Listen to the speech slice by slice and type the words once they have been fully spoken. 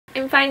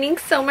I'm finding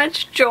so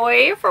much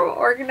joy from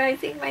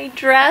organizing my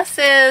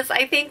dresses.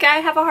 I think I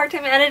have a hard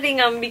time editing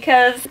them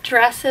because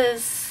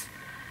dresses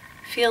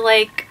feel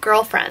like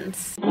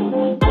girlfriends.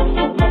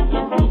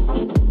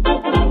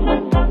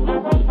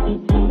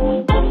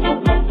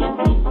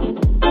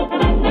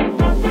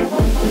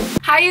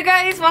 Hi you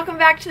guys, welcome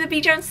back to the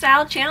B Jones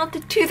Style channel to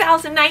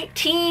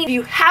 2019. If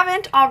you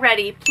haven't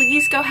already,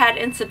 please go ahead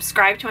and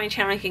subscribe to my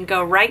channel. You can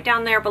go right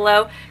down there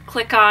below,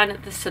 click on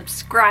the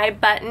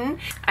subscribe button.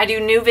 I do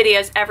new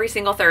videos every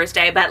single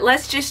Thursday, but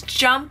let's just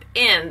jump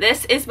in.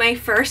 This is my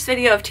first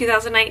video of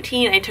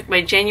 2019. I took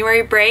my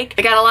January break.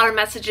 I got a lot of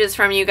messages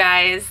from you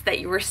guys that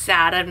you were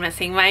sad on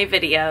missing my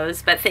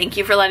videos, but thank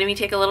you for letting me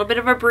take a little bit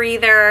of a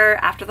breather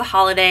after the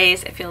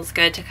holidays. It feels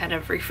good to kind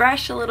of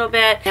refresh a little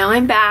bit. Now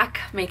I'm back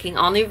making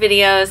all new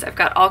videos. I've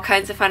got all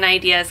kinds of fun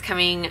ideas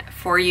coming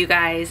for you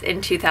guys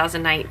in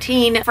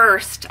 2019.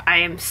 First, I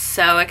am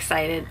so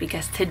excited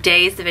because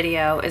today's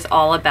video is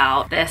all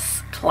about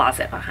this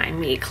closet behind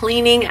me,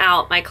 cleaning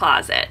out my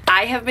closet.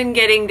 I have been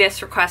getting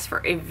this request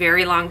for a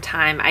very long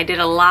time. I did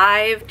a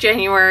live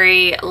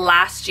January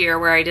last year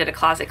where I did a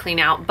closet clean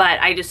out, but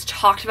I just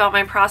talked about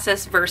my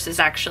process versus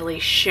actually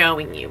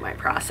showing you my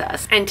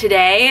process. And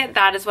today,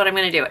 that is what I'm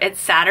gonna do. It's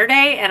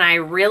Saturday and I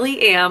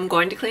really am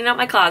going to clean out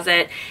my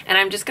closet, and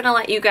I'm just gonna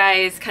let you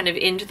guys kind of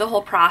into the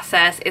whole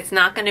process. It's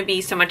not gonna be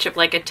so much of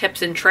like a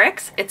tips and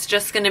tricks. It's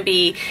just gonna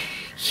be,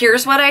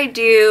 here's what I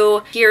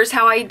do, here's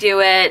how I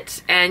do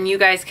it, and you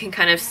guys can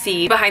kind of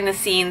see behind the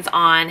scenes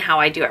on how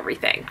I do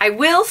everything. I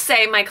will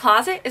say my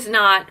closet is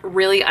not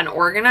really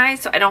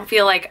unorganized, so I don't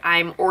feel like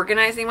I'm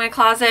organizing my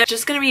closet. It's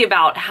just gonna be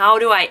about how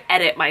do I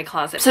edit my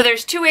closet. So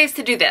there's two ways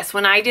to do this.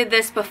 When I did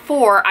this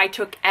before, I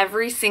took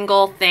every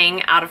single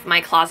thing out of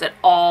my closet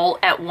all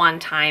at one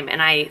time,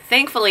 and I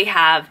thankfully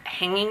have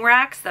hanging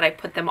racks that I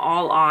put them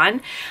all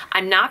on.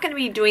 I'm not gonna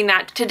be doing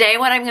that today.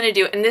 What I'm gonna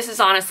do, and this is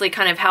honestly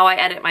kind of how I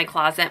edit my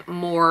closet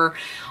more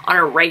on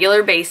a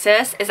regular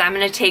basis, is I'm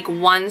gonna take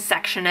one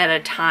section at a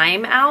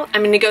time out.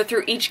 I'm gonna go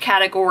through each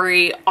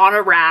category on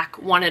a rack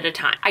one at a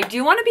time. I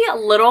do wanna be a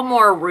little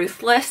more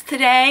ruthless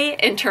today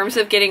in terms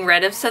of getting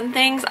rid of some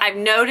things. I've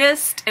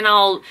noticed, and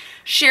I'll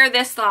share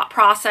this thought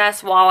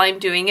process while I'm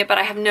doing it, but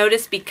I have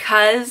noticed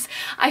because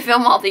I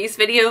film all these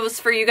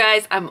videos for you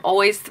guys, I'm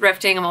always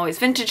thrifting, I'm always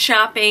vintage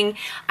shopping,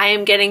 I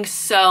am getting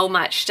so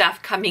much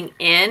stuff coming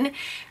in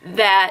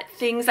that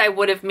things I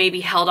would have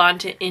maybe held on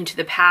to into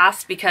the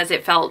past because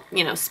it felt,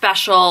 you know,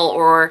 special,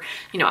 or,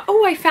 you know,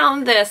 oh, I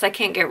found this, I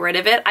can't get rid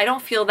of it. I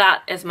don't feel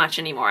that as much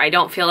anymore. I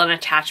don't feel an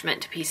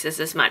attachment to pieces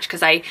as much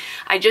because I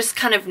just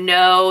kind of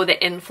know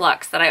the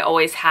influx that I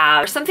always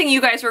have. Something you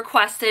guys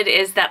requested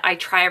is that I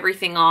try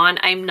everything on.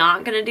 I'm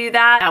not gonna do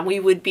that. We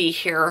would be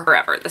here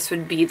forever. This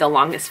would be the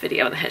longest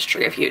video in the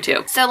history of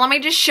YouTube. So let me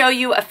just show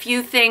you a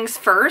few things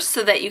first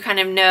so that you kind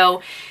of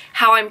know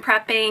how I'm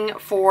prepping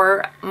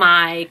for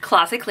my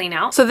closet clean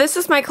out. So this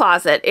is my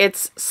closet.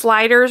 It's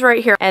sliders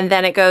right here, and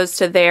then it goes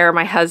to there.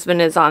 My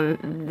husband is on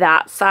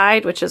that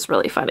side, which is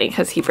really funny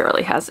because he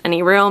barely has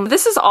any room.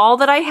 This is all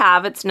that I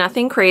have. It's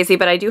nothing crazy,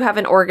 but I do have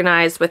it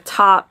organized with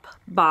top,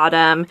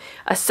 bottom,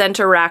 a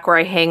center rack where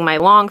I hang my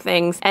long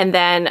things, and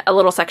then a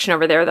little section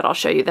over there that I'll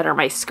show you that are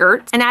my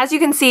skirts. And as you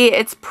can see,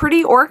 it's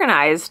pretty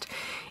organized.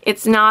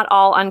 It's not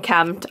all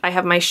unkempt. I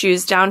have my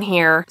shoes down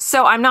here.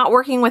 So I'm not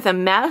working with a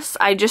mess.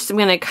 I just am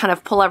gonna kind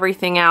of pull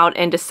everything out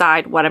and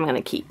decide what I'm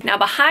gonna keep. Now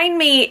behind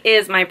me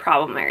is my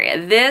problem area.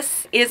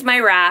 This is my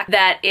rack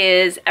that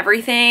is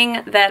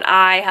everything that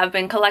I have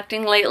been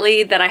collecting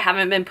lately that I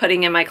haven't been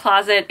putting in my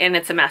closet, and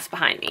it's a mess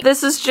behind me.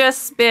 This has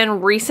just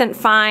been recent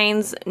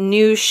finds,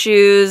 new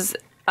shoes.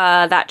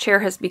 That chair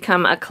has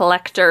become a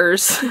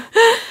collector's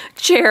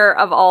chair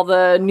of all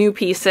the new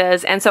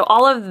pieces. And so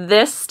all of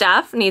this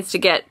stuff needs to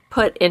get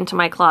put into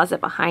my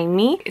closet behind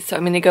me. So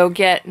I'm gonna go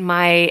get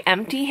my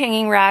empty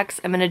hanging racks.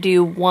 I'm gonna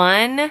do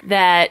one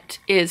that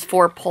is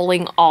for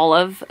pulling all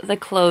of the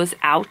clothes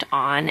out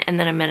on, and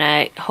then I'm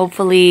gonna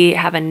hopefully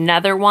have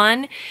another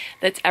one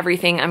that's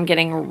everything I'm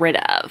getting rid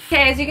of.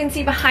 Okay, as you can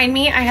see behind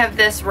me, I have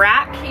this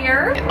rack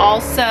here. I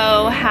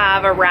also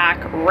have a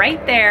rack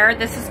right there.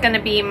 This is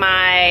gonna be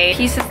my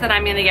pieces that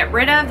I'm gonna get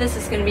rid of. This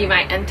is gonna be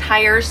my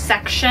entire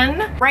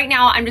section. Right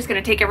now, I'm just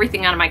gonna take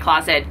everything out of my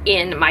closet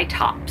in my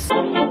tops.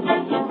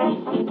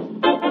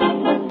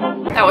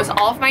 That was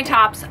all of my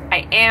tops.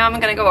 I am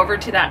gonna go over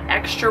to that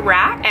extra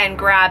rack and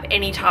grab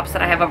any tops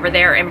that I have over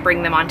there and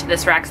bring them onto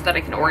this rack so that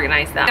I can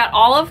organize them. Got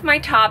all of my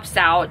tops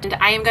out, and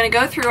I am gonna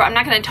go through, I'm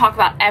not gonna talk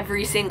about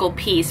every single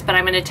piece, but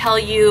I'm gonna tell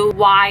you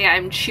why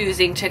I'm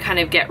choosing to kind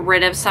of get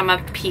rid of some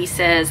of the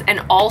pieces,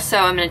 and also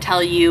I'm gonna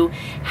tell you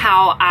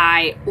how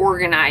I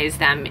organize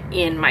them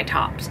in my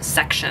tops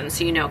section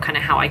so you know kind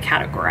of how I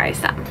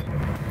categorize them.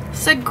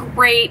 It's a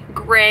great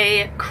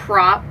gray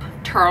crop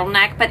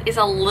turtleneck, but is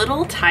a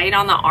little tight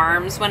on the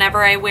arms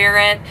whenever I wear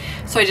it,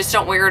 so I just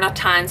don't wear it a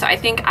ton. So I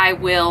think I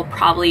will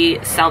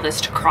probably sell this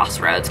to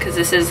Crossroads because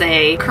this is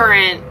a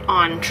current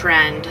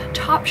on-trend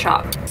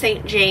Topshop.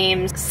 St.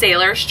 James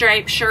sailor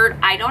stripe shirt.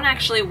 I don't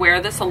actually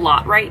wear this a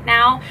lot right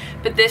now,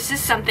 but this is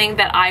something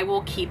that I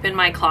will keep in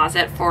my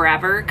closet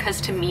forever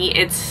because to me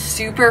it's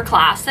super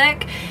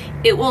classic.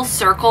 It will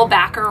circle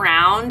back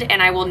around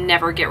and I will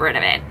never get rid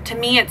of it. To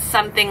me, it's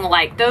something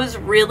like those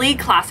really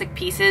classic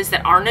pieces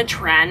that aren't a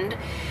trend,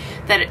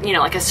 that, you know,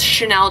 like a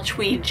Chanel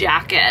tweed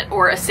jacket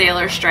or a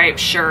sailor stripe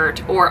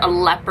shirt or a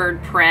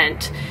leopard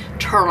print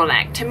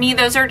turtleneck. To me,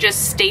 those are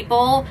just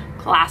staple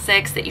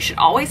classics that you should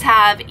always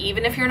have.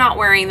 Even if you're not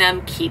wearing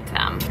them, keep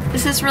them.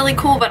 This is really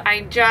cool, but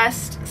I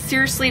just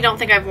seriously don't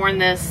think I've worn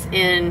this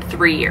in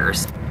 3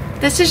 years.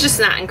 This is just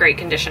not in great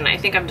condition. I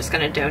think I'm just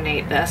gonna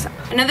donate this.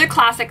 Another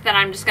classic that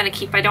I'm just gonna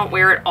keep, I don't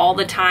wear it all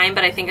the time,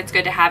 but I think it's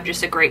good to have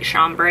just a great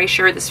chambray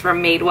shirt. This is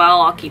from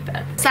Madewell, I'll keep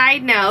it.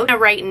 Side note,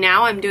 right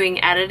now I'm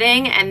doing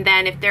editing, and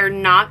then if they're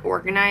not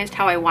organized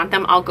how I want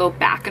them, I'll go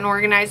back and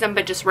organize them,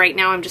 but just right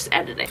now I'm just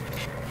editing.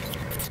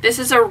 This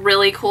is a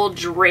really cool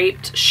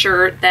draped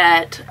shirt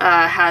that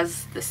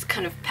has this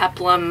kind of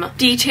peplum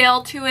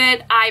detail to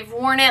it. I've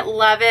worn it,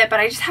 love it, but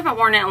I just haven't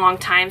worn it in a long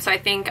time, so I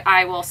think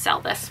I will sell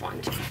this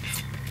one.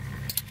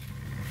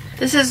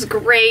 This is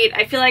great.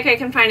 I feel like I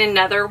can find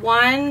another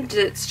one.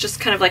 It's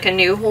just kind of like a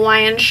new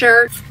Hawaiian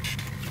shirt.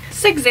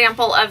 This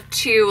example of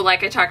two,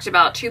 like I talked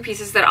about, two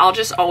pieces that I'll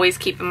just always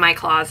keep in my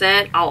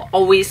closet. I'll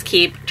always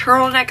keep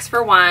turtlenecks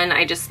for one.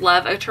 I just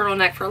love a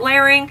turtleneck for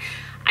layering.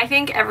 I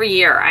think every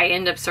year I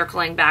end up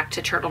circling back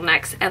to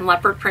turtlenecks, and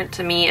leopard print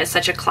to me is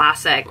such a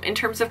classic. In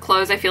terms of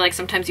clothes, I feel like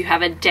sometimes you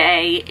have a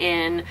day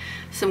in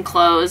some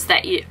clothes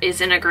that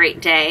isn't a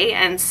great day,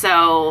 and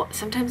so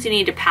sometimes you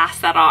need to pass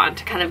that on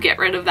to kind of get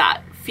rid of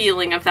that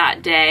feeling of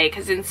that day,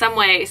 because in some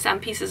way some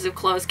pieces of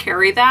clothes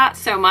carry that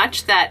so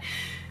much that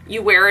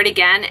you wear it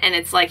again and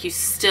it's like you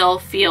still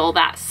feel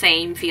that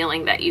same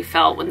feeling that you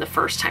felt when the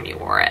first time you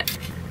wore it.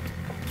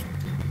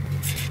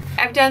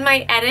 I've done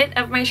my edit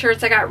of my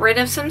shirts. I got rid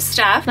of some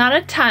stuff. Not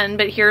a ton,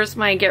 but here's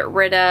my get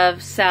rid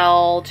of,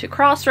 sell to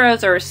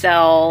Crossroads or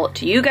sell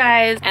to you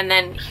guys. And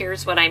then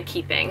here's what I'm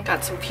keeping.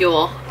 Got some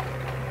fuel.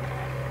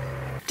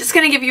 Just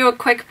gonna give you a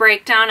quick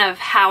breakdown of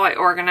how I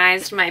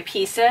organized my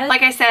pieces.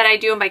 Like I said, I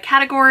do them by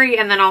category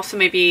and then also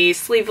maybe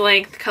sleeve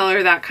length,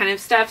 color, that kind of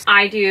stuff.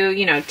 I do,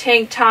 you know,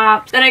 tank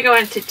tops. Then I go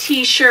into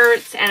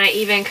t-shirts, and I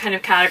even kind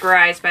of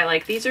categorize by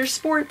like, these are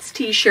sports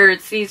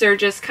t-shirts, these are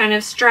just kind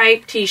of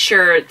striped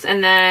t-shirts.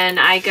 And then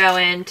I go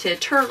into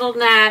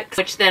turtlenecks,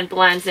 which then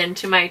blends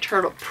into my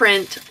turtle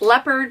print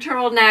leopard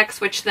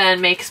turtlenecks, which then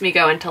makes me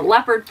go into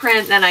leopard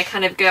print. Then I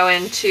kind of go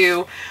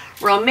into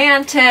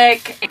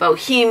romantic,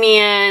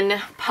 bohemian,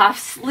 puff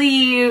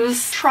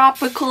sleeves,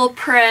 tropical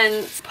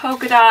prints,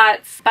 polka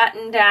dots,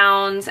 button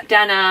downs,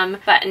 denim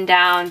button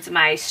downs,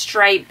 my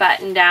stripe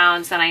button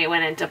downs. Then I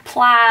went into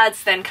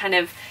plaids, then kind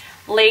of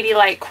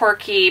ladylike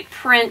quirky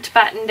print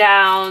button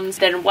downs,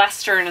 then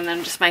western, and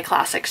then just my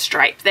classic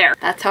stripe there.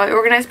 That's how I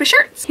organize my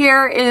shirts.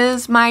 Here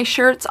is my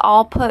shirts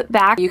all put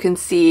back. You can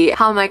see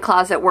how my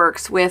closet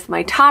works with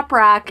my top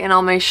rack and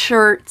all my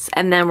shirts.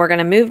 And then we're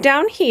gonna move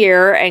down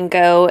here and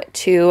go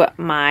to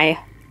my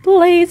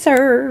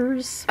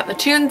blazers. Got the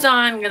tunes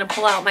on, I'm gonna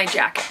pull out my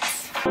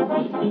jackets.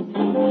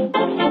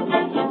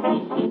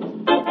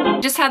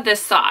 Just had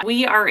this thought.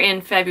 We are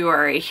in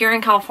February. Here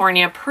in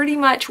California, pretty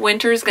much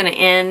winter's gonna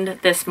end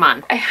this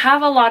month. I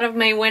have a lot of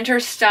my winter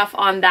stuff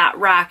on that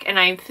rack, and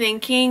I'm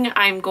thinking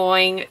I'm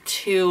going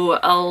to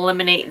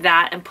eliminate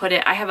that and put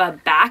it, I have a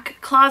back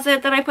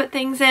closet that I put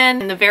things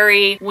in the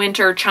very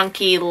winter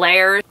chunky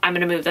layers. I'm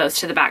gonna move those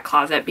to the back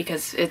closet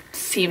because it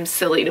seems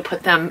silly to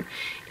put them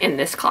in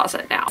this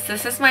closet now.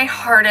 This is my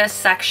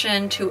hardest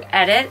section to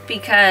edit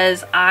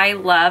because I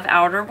love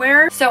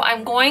outerwear. So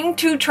I'm going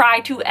to try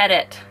to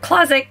edit.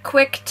 Closet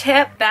quick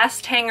tip,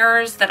 best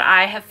hangers that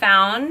I have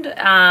found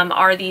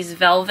are these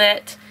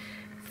velvet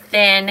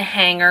thin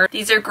hanger.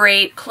 These are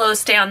great, clothes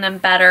stay on them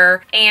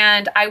better,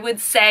 and I would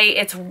say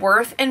it's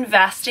worth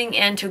investing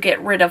in to get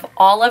rid of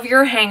all of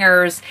your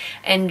hangers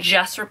and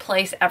just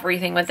replace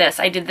everything with this.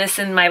 I did this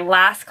in my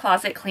last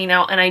closet clean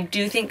out, and I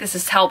do think this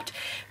has helped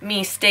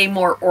me stay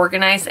more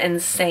organized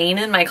and sane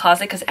in my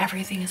closet because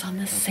everything is on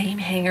the same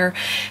hanger.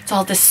 It's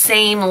all the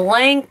same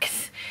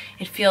length.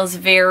 It feels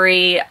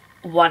very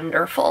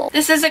wonderful.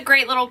 This is a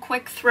great little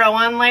quick throw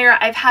on layer.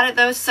 I've had it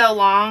though so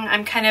long,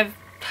 I'm kind of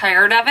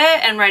tired of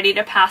it and ready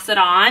to pass it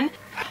on.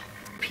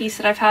 Piece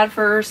that I've had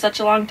for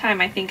such a long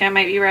time, I think I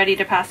might be ready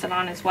to pass it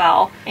on as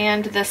well.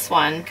 And this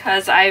one,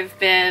 because I've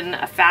been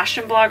a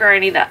fashion blogger.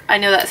 I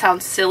know that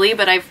sounds silly,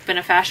 but I've been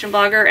a fashion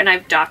blogger and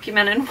I've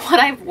documented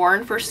what I've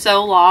worn for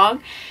so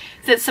long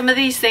that some of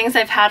these things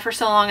I've had for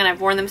so long and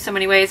I've worn them so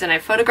many ways and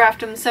I've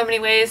photographed them so many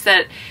ways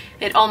that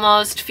it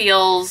almost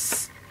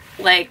feels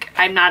like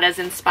I'm not as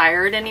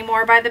inspired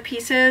anymore by the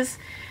pieces.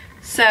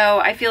 So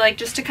I feel like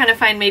just to kind of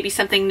find maybe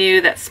something new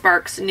that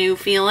sparks new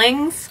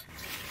feelings.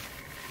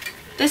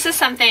 This is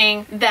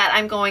something that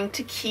I'm going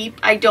to keep.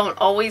 I don't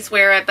always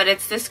wear it, but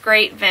it's this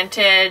great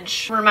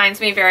vintage. Reminds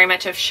me very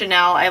much of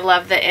Chanel. I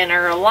love the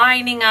inner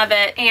lining of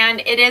it, and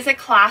it is a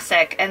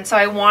classic, and so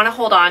I want to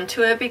hold on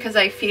to it because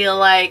I feel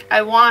like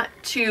I want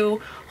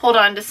to hold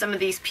on to some of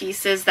these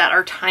pieces that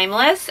are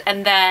timeless,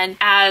 and then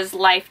as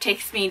life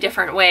takes me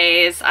different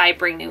ways, I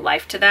bring new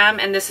life to them,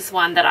 and this is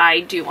one that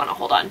I do want to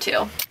hold on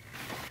to.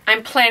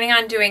 I'm planning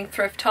on doing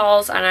thrift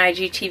hauls on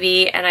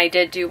IGTV, and I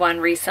did do one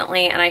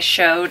recently, and I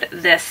showed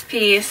this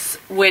piece,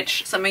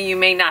 which some of you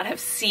may not have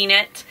seen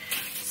it,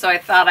 so I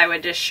thought I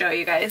would just show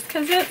you guys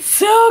because it's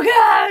so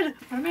good.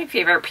 One of my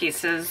favorite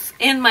pieces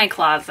in my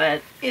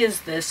closet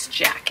is this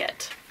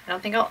jacket. I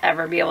don't think I'll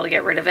ever be able to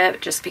get rid of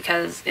it just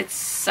because it's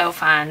so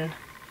fun.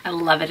 I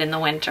love it in the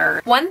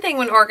winter. One thing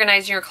when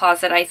organizing your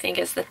closet, I think,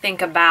 is to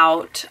think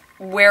about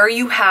where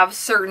you have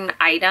certain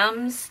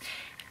items.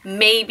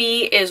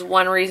 Maybe is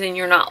one reason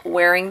you're not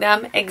wearing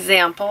them.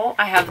 Example,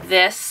 I have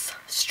this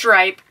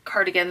stripe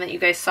cardigan that you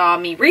guys saw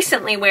me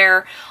recently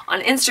wear on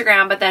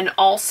Instagram, but then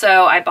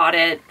also I bought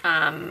it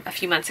a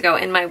few months ago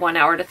in my 1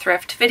 hour to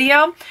thrift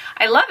video.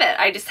 I love it.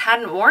 I just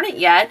hadn't worn it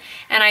yet,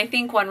 and I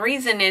think one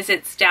reason is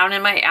it's down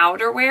in my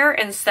outerwear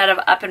instead of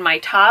up in my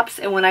tops,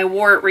 and when I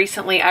wore it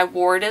recently, I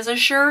wore it as a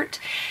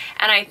shirt,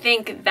 and I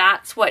think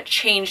that's what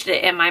changed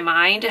it in my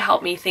mind to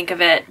help me think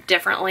of it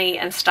differently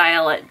and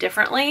style it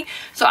differently.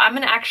 So I'm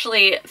gonna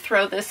actually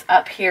throw this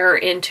up here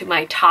into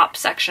my top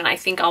section. I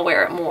think I'll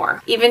wear it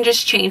more. Even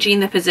just changing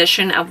the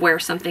position of where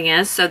something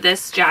is. So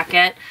this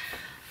jacket,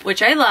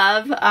 which I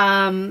love,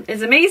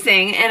 is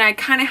amazing, and I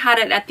kind of had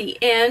it at the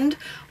end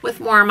with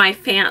more of my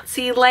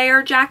fancy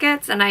layer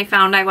jackets, and I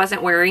found I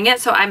wasn't wearing it,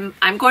 so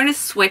I'm going to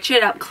switch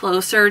it up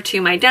closer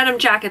to my denim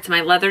jackets,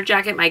 my leather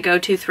jacket, my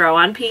go-to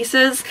throw-on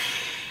pieces,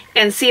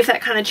 and see if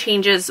that kind of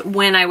changes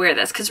when I wear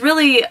this, because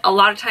really a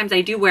lot of times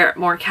I do wear it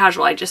more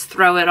casual. I just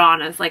throw it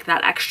on as like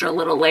that extra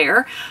little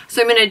layer.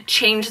 So I'm going to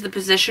change the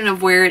position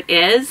of where it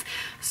is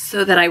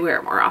so that I wear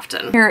it more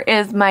often. Here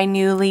is my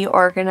newly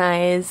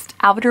organized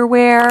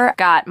outerwear.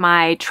 Got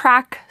my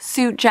track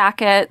suit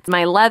jackets,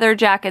 my leather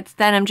jackets,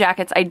 denim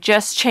jackets. I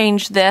just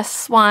changed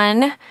this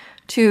one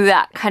to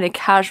that kind of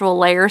casual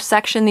layer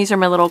section. These are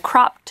my little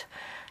cropped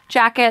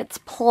jackets,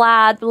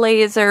 plaid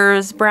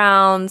blazers,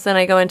 browns, and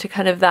I go into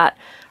kind of that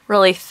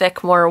really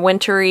thick, more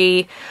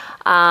wintry.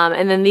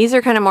 And then these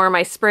are kind of more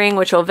my spring,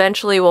 which will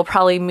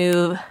probably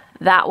move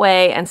that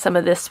way, and some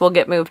of this will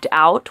get moved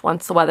out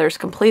once the weather's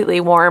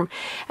completely warm.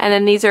 And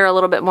then these are a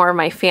little bit more of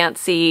my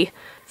fancy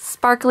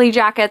sparkly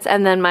jackets,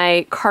 and then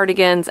my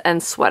cardigans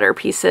and sweater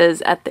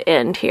pieces at the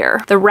end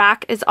here. The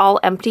rack is all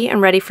empty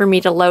and ready for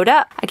me to load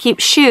up. I keep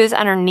shoes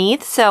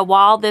underneath, so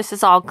while this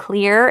is all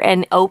clear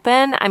and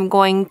open, I'm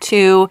going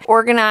to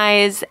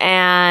organize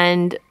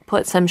and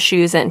put some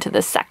shoes into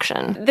this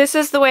section. This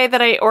is the way that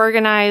I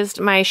organized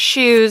my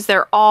shoes.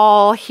 They're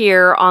all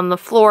here on the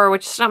floor,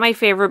 which is not my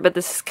favorite, but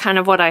this is kind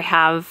of what I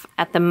have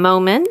at the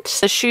moment.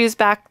 The shoes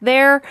back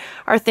there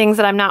are things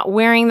that I'm not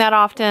wearing that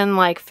often,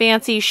 like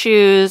fancy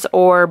shoes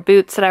or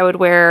boots that I would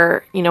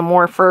wear, you know,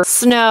 more for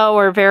snow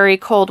or very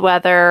cold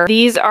weather.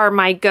 These are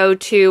my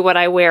go-to, what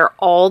I wear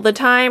all the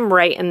time,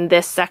 right in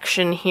this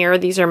section here.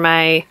 These are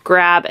my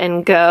grab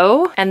and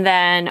go. And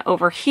then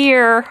over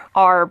here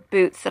are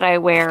boots that I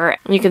wear.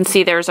 You can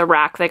see there's a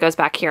rack that goes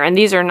back here, and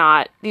these are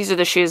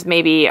the shoes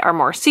maybe are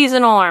more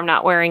seasonal or I'm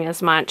not wearing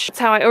as much. That's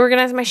how I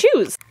organize my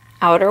shoes.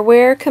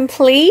 Outerwear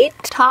complete,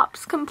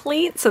 tops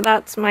complete, so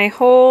that's my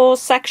whole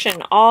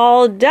section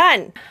all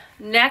done.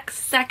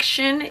 Next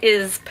section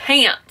is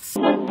pants.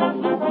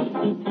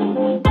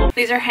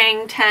 These are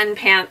Hang 10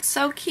 pants,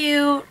 so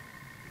cute,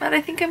 but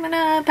I think I'm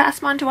gonna pass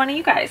them on to one of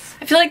you guys.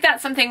 I feel like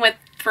that's something with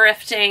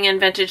thrifting and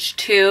vintage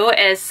too,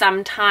 is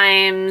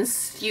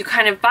sometimes you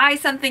kind of buy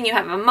something, you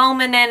have a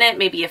moment in it,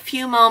 maybe a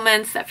few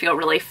moments that feel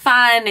really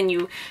fun, and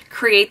you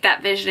create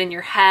that vision in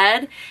your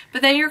head,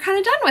 but then you're kind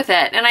of done with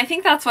it. And I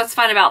think that's what's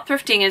fun about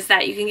thrifting, is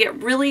that you can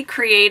get really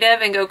creative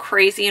and go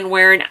crazy and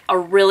wear a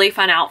really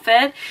fun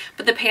outfit,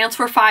 but the pants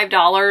were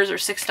 $5 or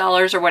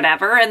 $6 or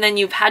whatever, and then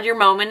you've had your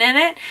moment in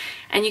it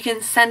and you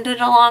can send it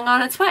along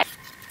on its way.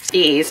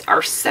 These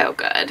are so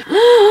good.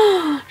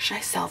 Should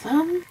I sell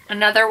them?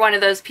 Another one of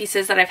those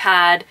pieces that I've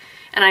had,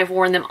 and I've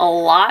worn them a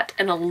lot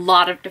in a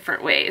lot of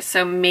different ways,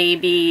 so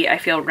maybe I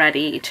feel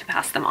ready to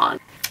pass them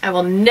on. I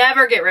will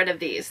never get rid of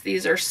these.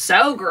 These are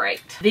so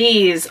great.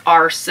 These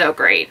are so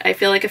great. I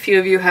feel like a few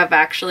of you have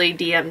actually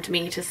DM'd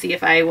me to see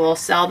if I will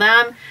sell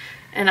them,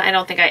 and I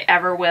don't think I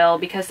ever will,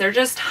 because they're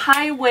just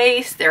high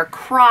waist, they're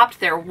cropped,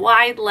 they're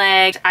wide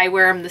legged. I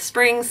wear them the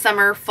spring,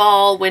 summer,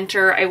 fall,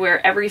 winter. I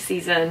wear every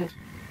season.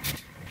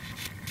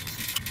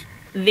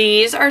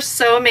 These are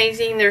so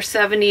amazing. They're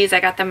 70s. I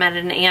got them at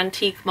an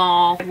antique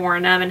mall. I've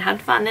worn them and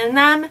had fun in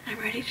them. I'm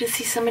ready to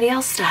see somebody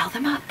else style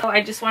them up. Oh,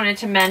 I just wanted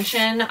to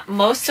mention,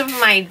 most of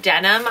my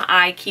denim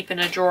I keep in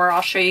a drawer.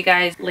 I'll show you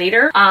guys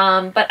later.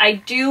 But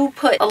I do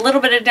put a little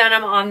bit of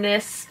denim on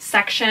this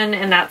section,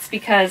 and that's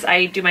because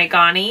I do my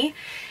Ghani.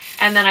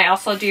 And then I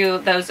also do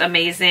those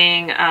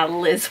amazing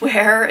Liz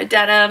wear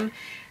denim.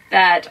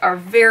 that are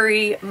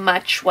very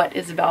much what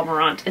Isabel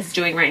Marant is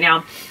doing right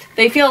now.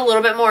 They feel a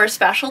little bit more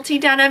specialty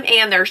denim,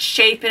 and their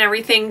shape and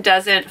everything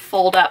doesn't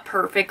fold up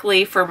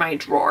perfectly for my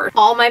drawer.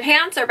 All my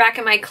pants are back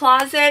in my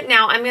closet.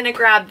 Now I'm gonna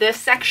grab this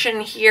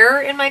section here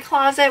in my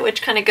closet,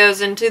 which kind of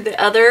goes into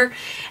the other,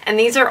 and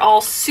these are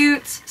all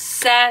suits,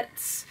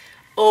 sets,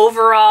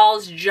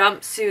 overalls,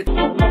 jumpsuits.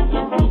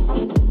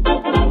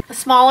 A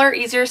smaller,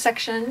 easier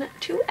section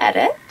to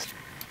edit.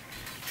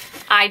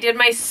 I did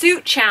my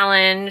suit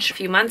challenge a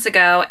few months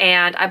ago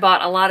and I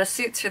bought a lot of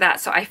suits for that,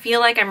 so I feel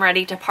like I'm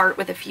ready to part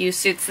with a few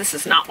suits. This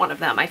is not one of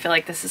them. I feel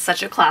like this is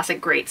such a classic,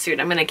 great suit.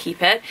 I'm gonna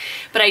keep it,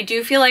 but I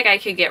do feel like I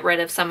could get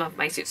rid of some of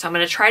my suits, so I'm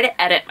gonna try to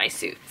edit my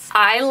suits.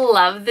 I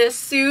love this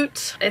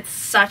suit. It's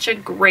such a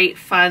great,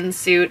 fun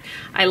suit.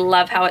 I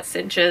love how it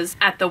cinches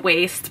at the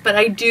waist, but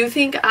I do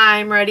think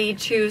I'm ready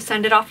to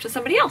send it off to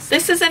somebody else.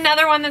 This is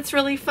another one that's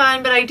really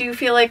fun, but I do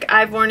feel like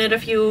I've worn it a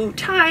few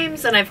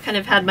times and I've kind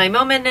of had my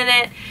moment in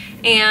it,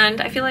 and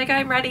I feel like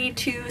I'm ready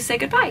to say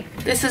goodbye.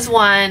 This is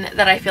one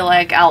that I feel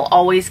like I'll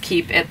always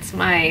keep. It's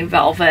my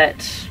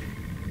velvet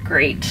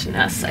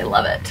greatness. I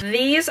love it.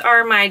 These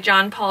are my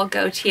John Paul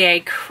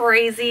Gaultier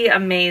crazy,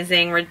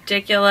 amazing,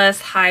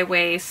 ridiculous high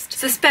waist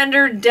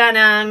suspender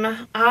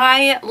denim.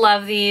 I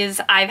love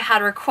these. I've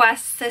had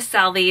requests to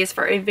sell these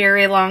for a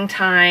very long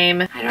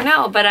time. I don't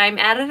know, but I'm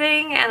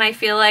editing and I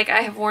feel like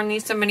I have worn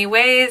these so many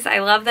ways. I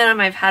love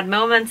them. I've had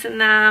moments in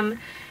them.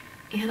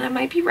 And I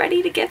might be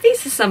ready to give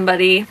these to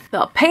somebody.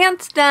 The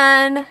pants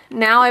done.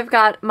 Now I've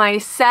got my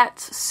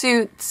sets,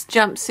 suits,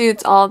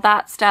 jumpsuits, all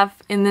that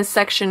stuff in this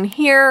section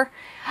here.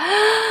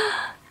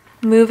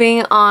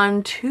 Moving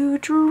on to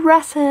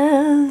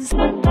dresses.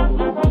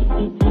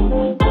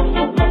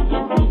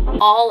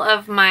 All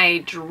of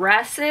my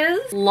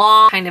dresses,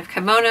 long kind of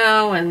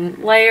kimono and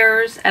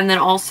layers, and then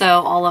also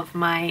all of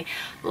my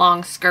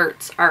long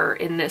skirts are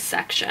in this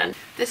section.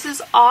 This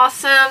is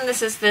awesome.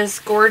 This is this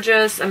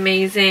gorgeous,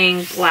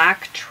 amazing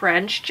black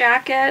trench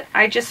jacket.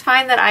 I just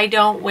find that I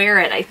don't wear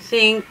it. I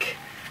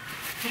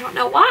don't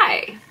know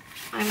why.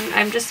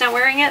 I'm just not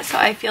wearing it, so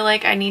I feel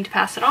like I need to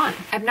pass it on.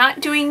 I'm not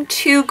doing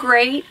too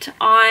great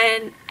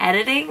on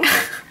editing.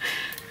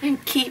 I'm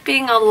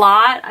keeping a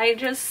lot. I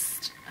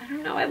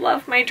don't know, I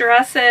love my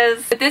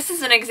dresses. But this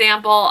is an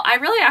example. I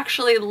really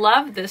actually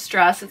love this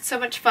dress. It's so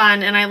much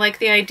fun and I like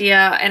the idea,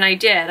 and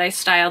I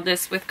styled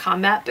this with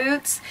combat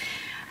boots.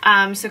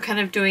 So kind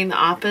of doing the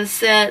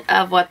opposite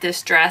of what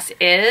this dress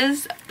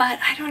is. But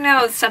I don't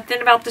know,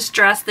 something about this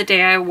dress the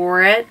day I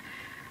wore it,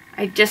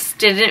 I just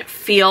didn't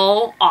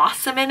feel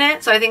awesome in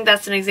it. So I think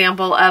that's an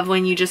example of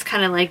when you just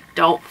kind of like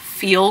don't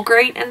feel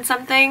great in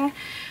something.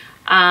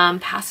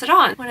 Pass it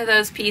on. One of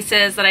those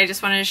pieces that I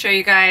just wanted to show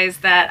you guys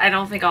that I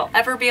don't think I'll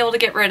ever be able to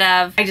get rid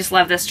of. I just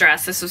love this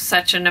dress. This was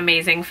such an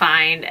amazing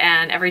find,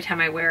 and every time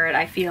I wear it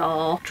I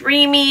feel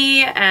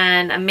dreamy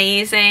and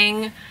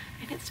amazing,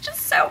 and it's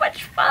just so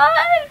much fun.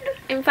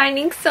 I'm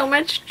finding so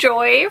much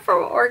joy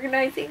from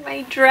organizing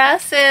my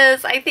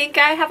dresses. I think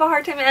I have a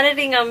hard time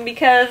editing them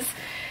because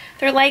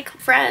they're like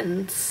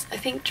friends. I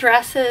think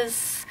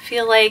dresses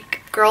feel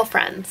like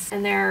girlfriends,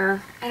 and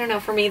they're, I don't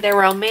know, for me they're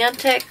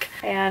romantic,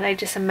 and I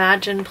just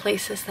imagine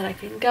places that I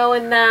can go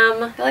in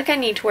them. I feel like I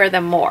need to wear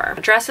them more.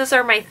 Dresses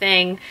are my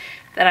thing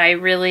that I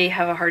really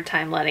have a hard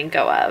time letting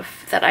go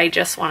of, that I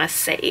just want to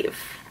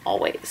save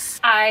always.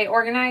 I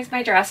organized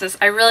my dresses.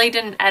 I really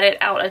didn't edit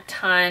out a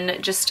ton,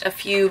 just a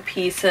few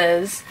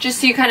pieces.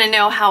 Just so you kind of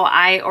know how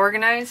I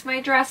organize my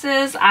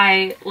dresses,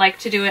 I like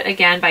to do it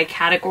again by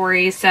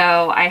category.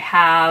 So I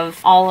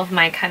have all of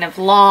my kind of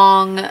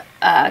long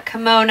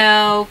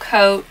kimono,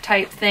 coat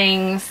type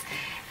things.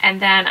 And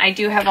then I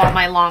do have all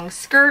my long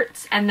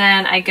skirts. And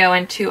then I go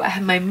into, I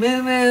have my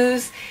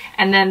muumuus.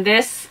 And then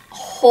this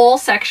whole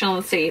section,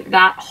 let's see,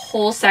 that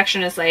whole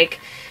section is like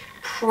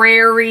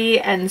prairie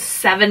and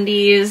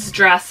 70s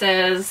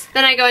dresses.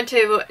 Then I go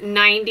into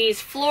 90s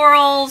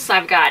florals.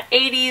 I've got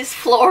 80s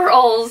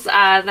florals.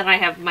 Then I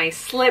have my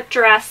slip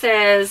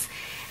dresses,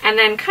 and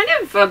then kind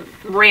of a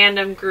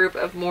random group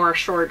of more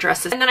short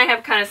dresses. And then I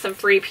have kind of some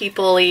free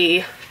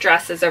people-y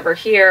dresses over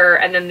here.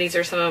 And then these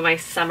are some of my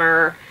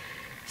summer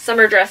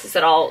dresses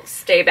that I'll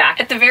stay back.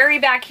 At the very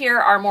back here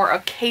are more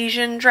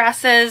occasion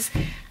dresses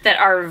that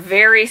are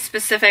very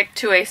specific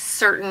to a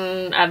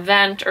certain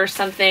event or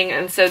something,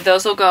 and so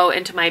those will go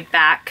into my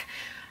back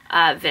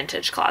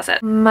vintage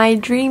closet. My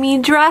dreamy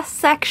dress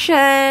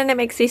section, it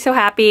makes me so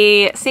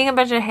happy. Seeing a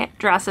bunch of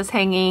dresses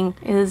hanging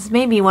is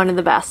maybe one of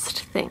the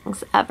best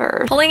things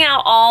ever. Pulling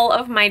out all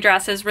of my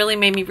dresses really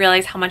made me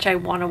realize how much I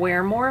want to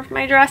wear more of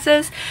my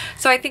dresses.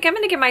 So I think I'm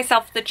going to give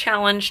myself the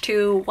challenge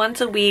to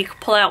once a week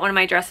pull out one of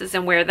my dresses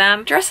and wear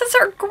them. Dresses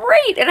are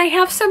great and I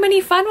have so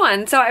many fun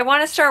ones. So I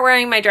want to start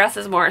wearing my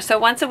dresses more. So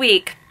once a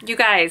week, you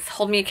guys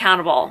hold me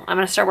accountable. I'm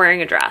gonna start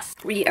wearing a dress.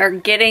 We are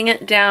getting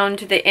down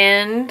to the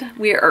end.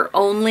 We are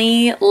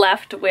only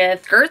left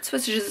with skirts,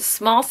 which is a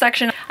small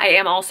section. I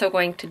am also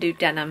going to do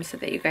denim so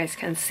that you guys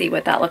can see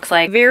what that looks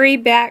like. Very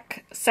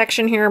back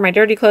section here, my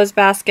dirty clothes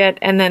basket,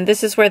 and then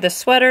this is where the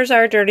sweaters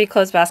are, dirty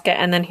clothes basket,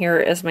 and then here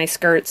is my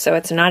skirts, so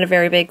it's not a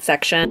very big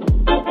section.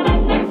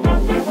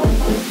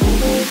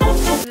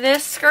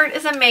 this skirt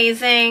is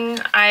amazing.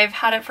 I've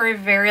had it for a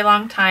very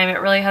long time. It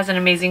really has an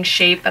amazing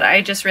shape, but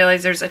I just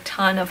realized there's a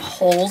ton of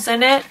holes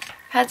in it.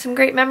 Had some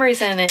great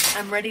memories in it.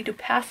 I'm ready to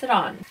pass it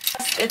on.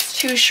 It's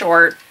too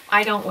short.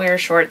 I don't wear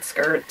short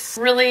skirts.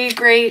 Really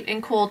great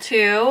and cool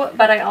too,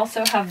 but I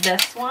also have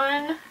this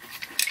one.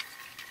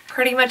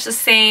 Pretty much the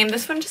same.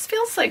 This one just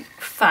feels like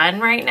fun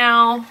right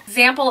now.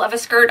 Example of a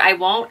skirt I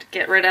won't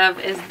get rid of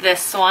is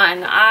this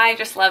one. I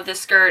just love this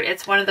skirt.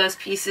 It's one of those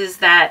pieces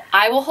that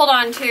I will hold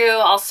on to.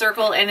 I'll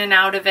circle in and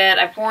out of it.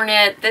 I've worn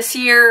it this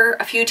year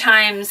a few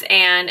times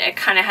and it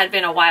kind of had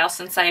been a while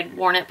since I'd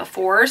worn it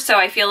before. So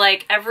I feel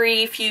like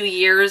every few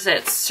years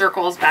it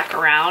circles back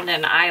around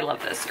and I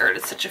love this skirt.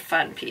 It's such a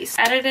fun piece.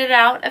 Edited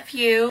out a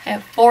few. I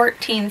have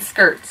 14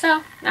 skirts,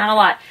 so not a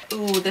lot.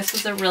 Ooh, this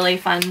was a really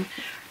fun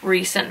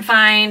recent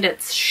find.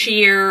 It's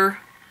sheer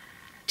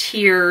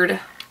tiered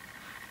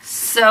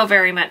so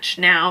very much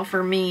now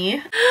for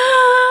me.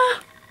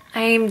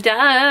 I'm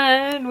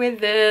done with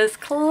this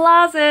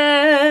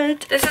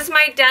closet. This is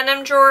my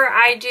denim drawer.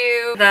 I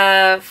do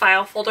the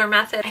file folder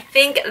method. I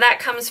think that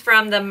comes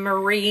from the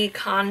Marie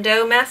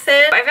Kondo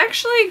method. I've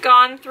actually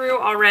gone through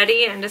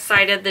already and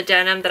decided the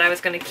denim that I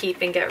was going to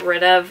keep and get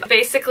rid of.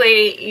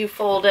 Basically, you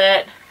fold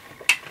it.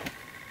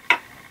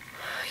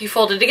 You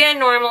fold it again.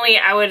 Normally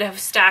I would have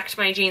stacked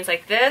my jeans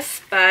like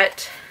this,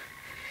 but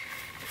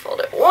fold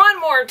it one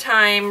more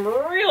time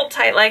real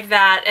tight like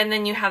that, and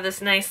then you have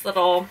this nice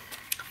little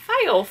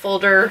file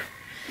folder,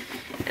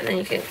 and then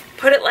you can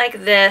put it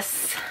like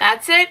this.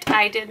 That's it.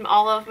 I did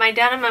all of my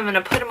denim. I'm going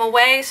to put them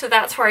away, so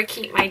that's where I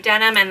keep my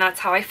denim, and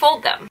that's how I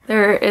fold them.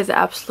 There is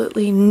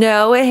absolutely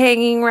no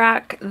hanging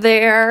rack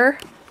there.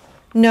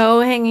 No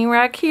hanging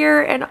rack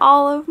here, and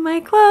all of my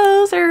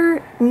clothes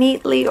are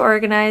neatly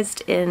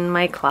organized in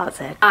my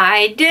closet.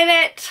 I did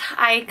it!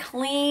 I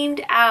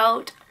cleaned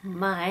out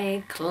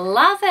my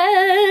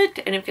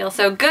closet and it feels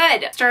so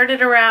good.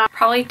 Started around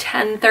probably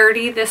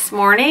 10:30 this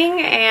morning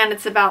and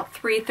it's about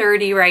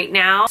 3:30 right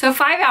now. So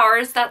 5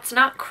 hours, that's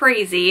not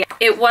crazy.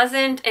 It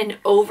wasn't an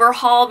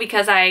overhaul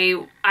because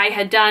I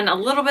had done a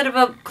little bit of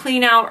a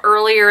clean out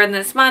earlier in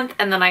this month,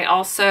 and then I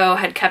also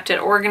had kept it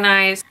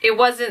organized. It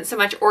wasn't so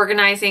much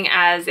organizing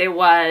as it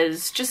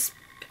was just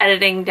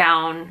editing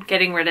down,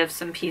 getting rid of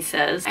some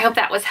pieces. I hope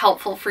that was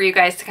helpful for you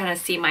guys to kind of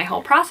see my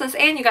whole process,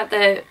 and you got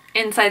the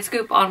inside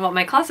scoop on what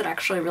my closet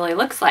actually really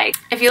looks like.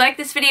 If you like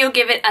this video,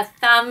 give it a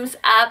thumbs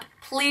up.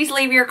 Please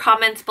leave your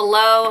comments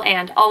below,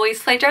 and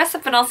always play dress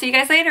up, and I'll see you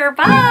guys later.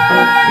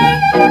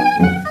 Bye!